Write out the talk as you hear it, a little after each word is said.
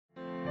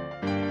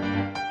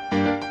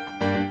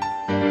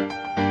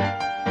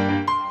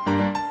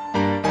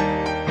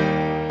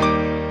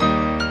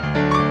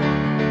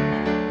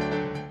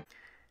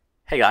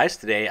Hey guys,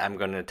 today I'm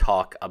going to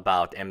talk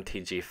about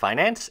MTG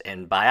Finance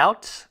and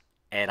buyouts,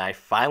 and I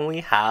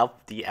finally have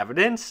the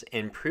evidence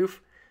and proof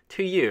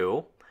to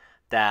you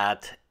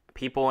that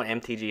people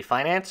in MTG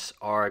Finance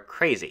are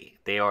crazy.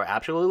 They are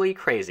absolutely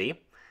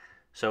crazy.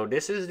 So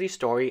this is the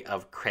story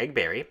of Craig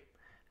Berry.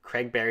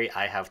 Craig Berry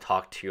I have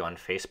talked to on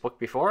Facebook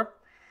before,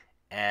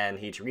 and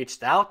he's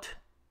reached out.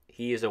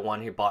 He is the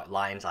one who bought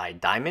Lion's Eye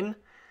Diamond.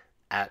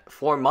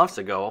 4 months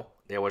ago,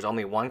 there was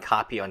only one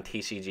copy on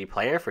TCG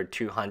Player for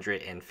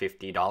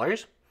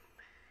 $250.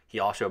 He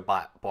also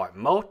bought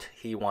Moat.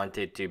 He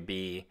wanted to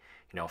be,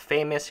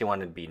 famous. He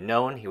wanted to be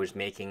known. He was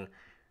making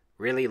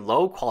really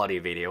low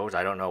quality videos.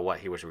 I don't know what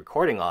he was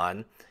recording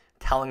on,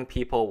 telling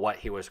people what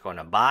he was going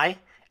to buy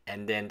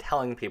and then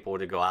telling people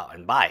to go out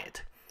and buy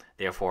it,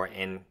 therefore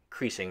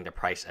increasing the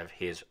price of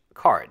his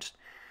cards.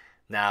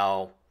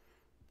 Now,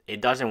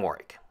 it doesn't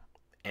work.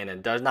 And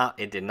it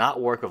did not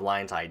work with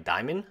Lion's Eye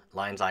Diamond.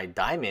 Lion's Eye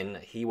Diamond,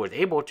 he was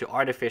able to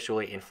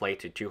artificially inflate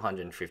to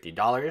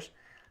 $250,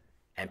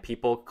 and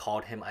people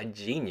called him a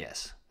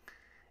genius.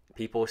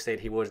 People said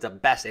he was the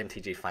best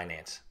MTG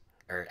finance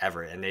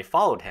ever, and they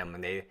followed him,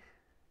 and they,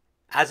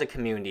 as a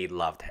community,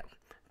 loved him.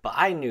 But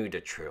I knew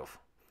the truth.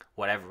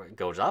 Whatever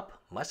goes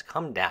up must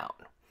come down.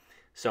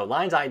 So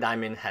Lion's Eye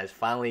Diamond has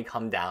finally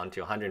come down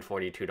to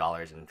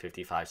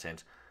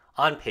 $142.55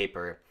 on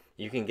paper.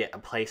 You can get a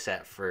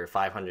playset for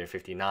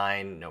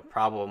 $559, no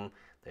problem.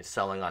 They're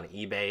selling on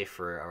eBay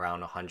for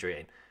around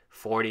 $140,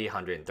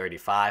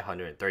 $135,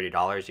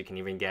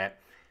 $130.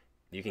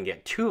 You can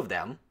get two of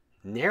them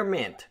near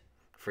mint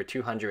for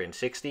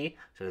 $260,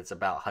 so that's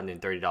about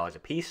 $130 a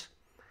piece.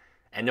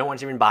 And no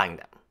one's even buying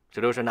them.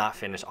 So those are not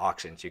finished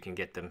auctions. You can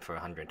get them for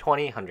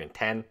 $120,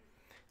 $110.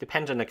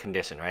 Depends on the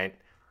condition, right?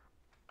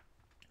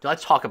 So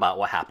let's talk about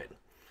what happened.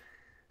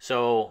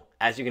 So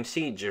as you can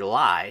see,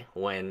 July,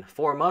 when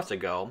 4 months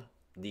ago,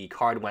 the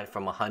card went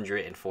from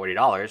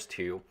 $140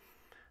 to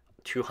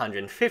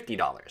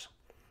 $250.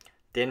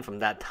 Then from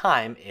that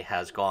time, it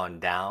has gone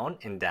down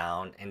and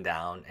down and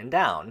down and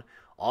down,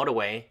 all the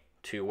way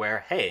to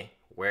where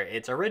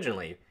it's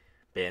originally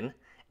been.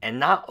 And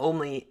not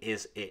only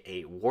is it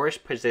a worse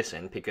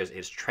position because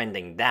it's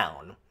trending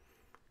down,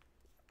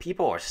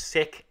 people are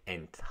sick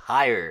and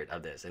tired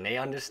of this. And they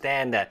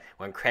understand that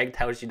when Craig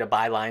tells you to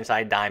buy Lion's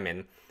Eye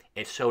Diamond,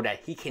 it's so that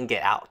he can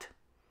get out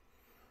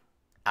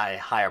at a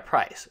higher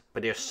price.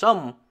 But there's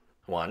some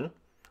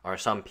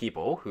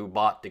people who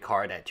bought the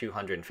card at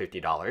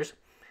 $250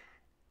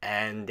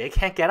 and they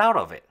can't get out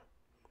of it.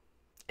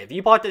 If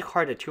you bought the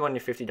card at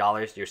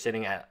 $250, you're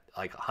sitting at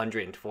like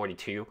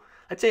 $142,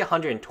 let's say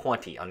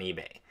 $120 on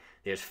eBay.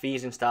 There's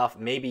fees and stuff.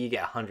 Maybe you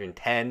get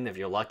 $110 if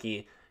you're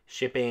lucky.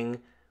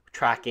 Shipping,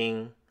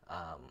 tracking,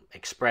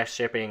 express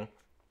shipping.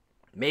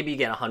 Maybe you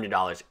get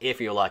 $100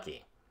 if you're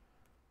lucky.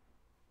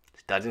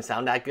 Doesn't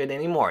sound that good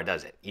anymore,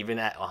 does it? Even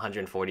at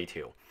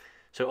 142.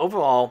 So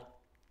overall,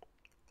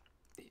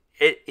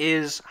 it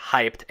is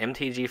hyped.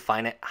 MTG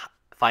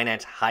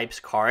Finance hypes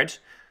cards,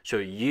 so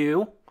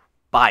you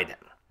buy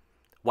them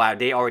while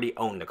they already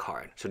own the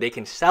card. So they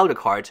can sell the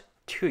cards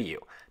to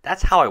you.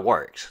 That's how it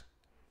works.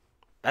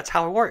 That's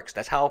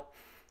how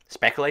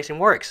speculation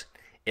works.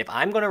 If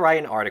I'm going to write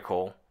an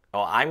article,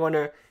 or I'm going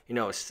to,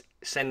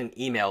 send an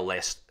email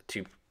list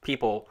to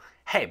people,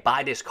 hey,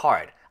 buy this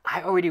card.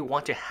 I already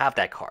want to have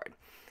that card.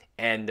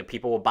 And the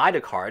people will buy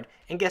the card,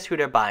 and guess who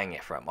they're buying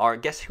it from? Or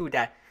guess who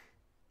that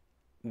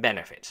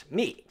benefits?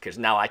 Me, because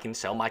now I can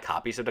sell my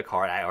copies of the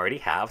card I already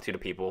have to the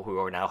people who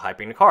are now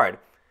hyping the card.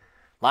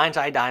 Lion's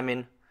Eye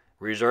Diamond,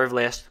 reserve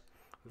list,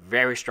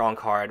 very strong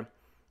card.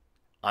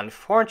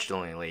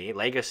 Unfortunately,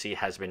 Legacy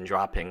has been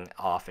dropping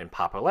off in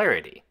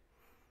popularity,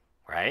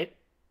 right?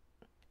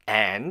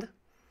 And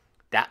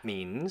that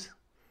means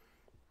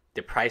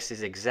the price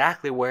is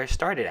exactly where it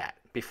started at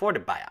before the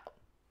buyout.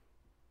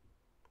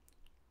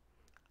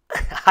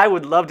 I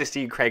would love to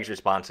see Craig's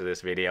response to this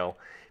video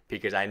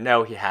because I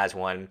know he has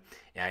one,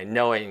 and I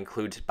know it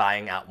includes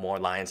buying out more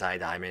Lion's Eye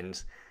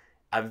Diamonds.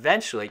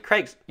 Eventually,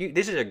 Craig,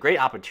 this is a great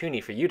opportunity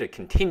for you to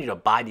continue to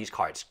buy these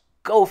cards.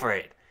 Go for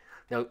it.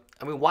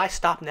 Why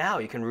stop now?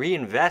 You can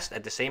reinvest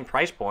at the same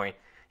price point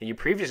that you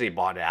previously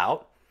bought it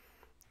out.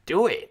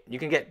 Do it. You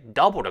can get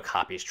double the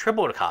copies,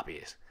 triple the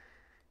copies.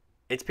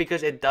 It's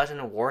because it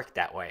doesn't work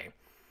that way.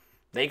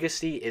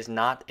 Legacy is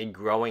not a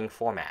growing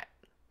format.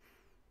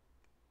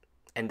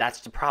 And that's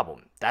the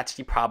problem. That's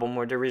the problem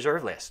with the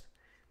reserve list.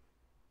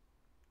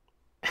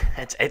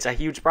 It's a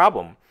huge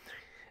problem.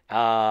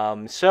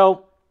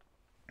 So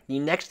the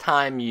next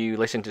time you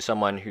listen to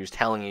someone who's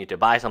telling you to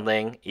buy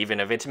something, even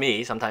if it's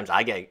me, sometimes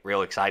I get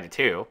real excited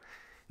too.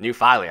 New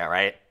Filia,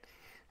 right?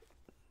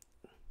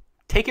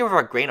 Take it with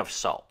a grain of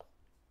salt.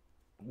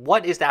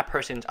 What is that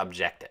person's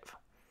objective?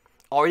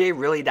 Are they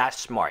really that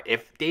smart?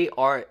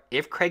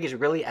 If Craig is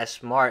really as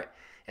smart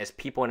as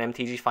people in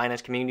MTG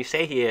finance community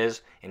say he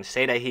is, and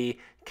say that he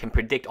can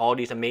predict all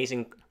these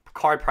amazing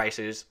card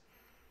prices,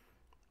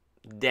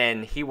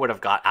 then he would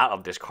have got out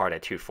of this card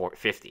at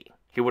 $250.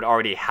 He would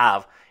already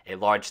have a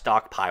large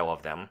stockpile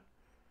of them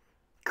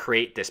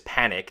create this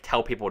panic,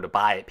 tell people to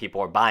buy it,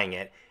 people are buying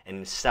it,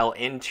 and sell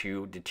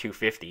into the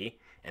 250,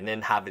 and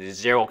then have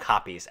 0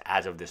 copies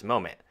as of this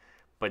moment.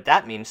 But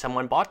that means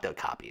someone bought the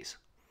copies.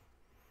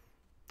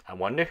 I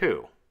wonder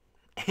who.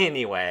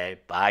 Anyway,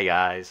 bye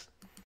guys.